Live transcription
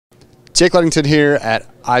Jake Ludington here at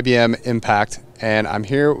IBM Impact, and I'm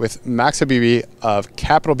here with Max Habibi of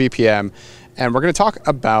Captial BPM, and we're going to talk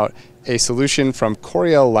about a solution from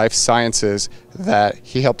Coriell Life Sciences that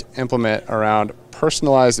he helped implement around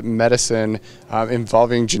personalized medicine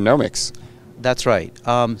involving genomics. That's right.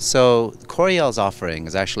 So Coriell's offering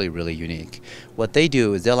is actually really unique. What they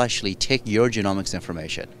do is they'll actually take your genomics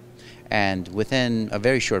information, and within a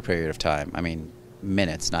very short period of time, I mean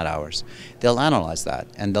minutes, not hours, they'll analyze that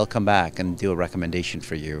and they'll come back and do a recommendation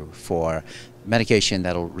for you for medication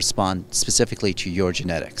that'll respond specifically to your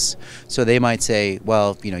genetics. So they might say,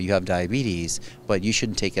 well, you have diabetes, but you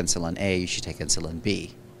shouldn't take insulin A, you should take insulin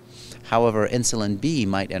B. However, insulin B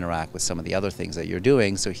might interact with some of the other things that you're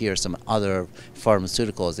doing, so here are some other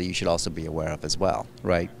pharmaceuticals that you should also be aware of as well,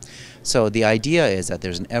 right? So the idea is that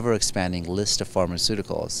there's an ever-expanding list of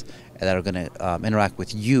pharmaceuticals that are going to interact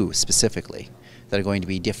with you specifically, that are going to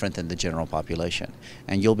be different than the general population,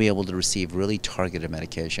 and you'll be able to receive really targeted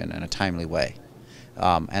medication in a timely way.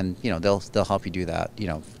 And they'll help you do that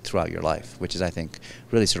throughout your life, which is, I think,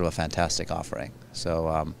 really sort of a fantastic offering.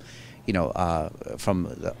 So from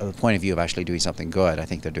the point of view of actually doing something good, I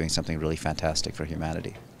think they're doing something really fantastic for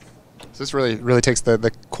humanity. So this really takes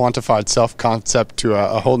the quantified self concept to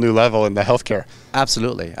a whole new level in the healthcare.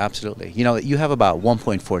 Absolutely, absolutely. You have about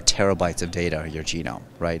 1.4 terabytes of data in your genome,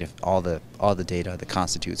 right? If all the data that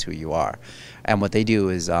constitutes who you are, and what they do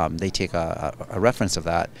is they take a reference of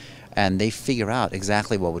that, and they figure out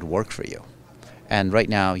exactly what would work for you. And right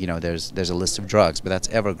now, there's a list of drugs, but that's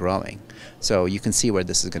ever growing. So you can see where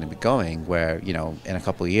this is going to be going, where, in a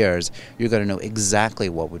couple of years, you're going to know exactly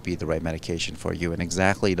what would be the right medication for you and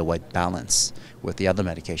exactly the right balance with the other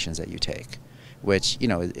medications that you take, which,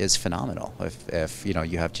 is phenomenal. If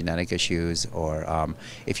you have genetic issues, or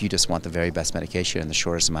if you just want the very best medication in the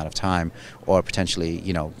shortest amount of time, or potentially,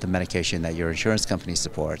 the medication that your insurance company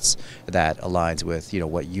supports that aligns with,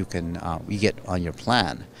 what you get on your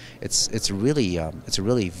plan. It's a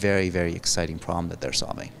really very, very exciting problem that they're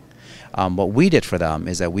solving. What we did for them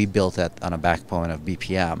is that we built that on a backbone of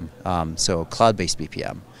BPM, so cloud-based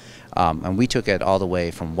BPM. And we took it all the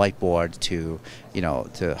way from whiteboard to,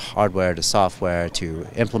 to hardware to software to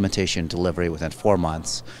implementation delivery within 4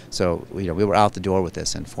 months. So, we were out the door with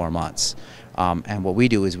this in 4 months. And what we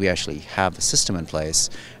do is we actually have a system in place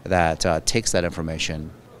that takes that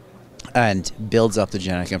information and builds up the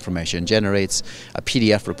genetic information, generates a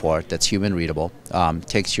PDF report that's human readable,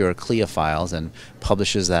 takes your CLIA files and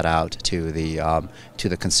publishes that out to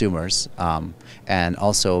the consumers, and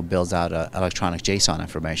also builds out electronic JSON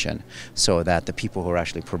information so that the people who are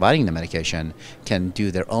actually providing the medication can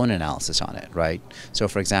do their own analysis on it, right? So,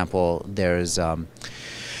 for example, there's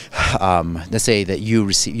let's say that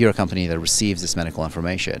you're a company that receives this medical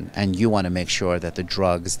information, and you want to make sure that the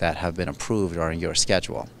drugs that have been approved are in your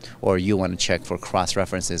schedule, or you want to check for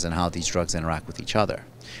cross-references and how these drugs interact with each other.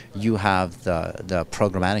 You have the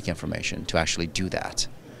programmatic information to actually do that,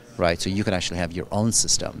 right? So you can actually have your own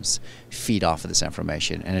systems feed off of this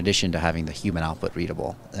information in addition to having the human output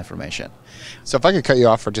readable information. So if I could cut you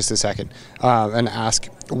off for just a second and ask,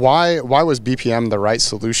 why was BPM the right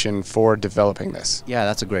solution for developing this? Yeah,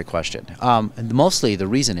 that's a great question. And mostly the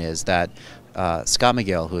reason is that Scott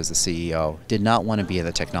McGill, who is the CEO, did not want to be in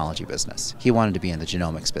the technology business. He wanted to be in the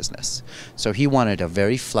genomics business. So he wanted a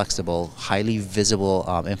very flexible, highly visible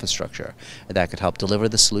infrastructure that could help deliver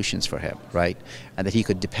the solutions for him, right? And that he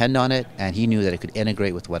could depend on it, and he knew that it could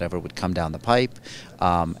integrate with whatever would come down the pipe,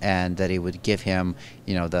 and that it would give him,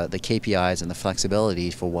 the KPIs and the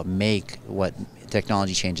flexibility for what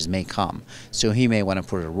technology changes may come. So he may want to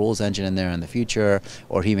put a rules engine in there in the future,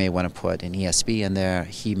 or he may want to put an ESP in there.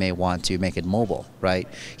 He may want to make it mobile, right?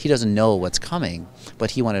 He doesn't know what's coming,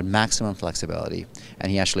 but he wanted maximum flexibility,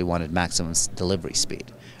 and he actually wanted maximum delivery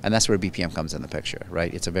speed. And that's where BPM comes in the picture,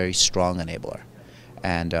 right? It's a very strong enabler.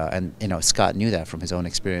 And Scott knew that from his own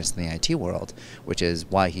experience in the IT world, which is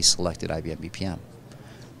why he selected IBM BPM.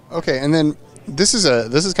 Okay, and then this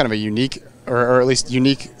is kind of a unique, or at least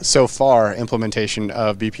unique so far, implementation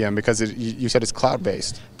of BPM, because you said it's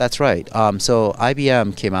cloud-based. That's right. So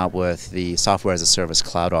IBM came out with the software as a service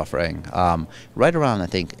cloud offering right around, I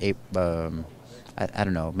think, I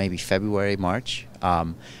don't know, maybe February, March.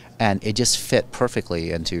 And it just fit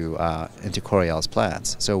perfectly into Coriell's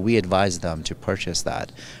plans. So we advised them to purchase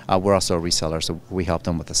that. We're also a reseller, so we helped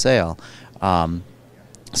them with the sale.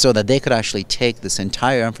 so that they could actually take this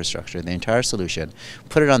entire infrastructure, the entire solution,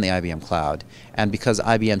 put it on the IBM cloud. And because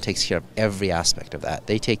IBM takes care of every aspect of that,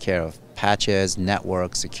 they take care of patches,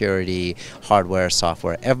 network, security, hardware,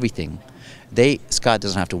 software, everything. Scott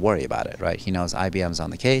doesn't have to worry about it, right? He knows IBM's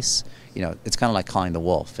on the case. You know, it's kind of like calling the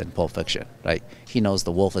wolf in Pulp Fiction, right? He knows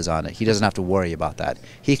the wolf is on it. He doesn't have to worry about that.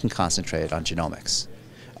 He can concentrate on genomics.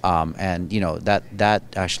 And you know, that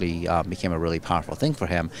actually became a really powerful thing for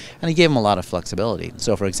him, and it gave him a lot of flexibility.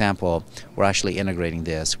 So for example, we're actually integrating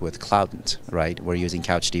this with Cloudant, right? We're using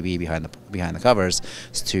CouchDB behind the covers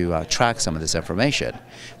to track some of this information,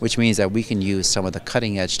 which means that we can use some of the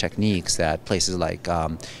cutting edge techniques that places like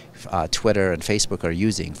Twitter and Facebook are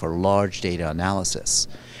using for large data analysis.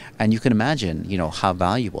 And you can imagine, you know, how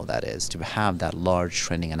valuable that is to have that large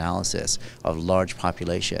trending analysis of large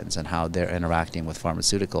populations and how they're interacting with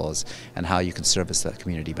pharmaceuticals and how you can service that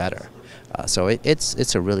community better. So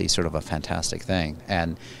it's a really sort of a fantastic thing.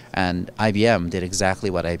 And IBM did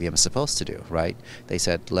exactly what IBM is supposed to do, right? They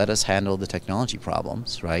said, let us handle the technology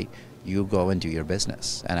problems, right? You go and do your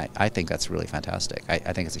business. And I think that's really fantastic.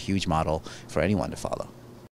 I think it's a huge model for anyone to follow.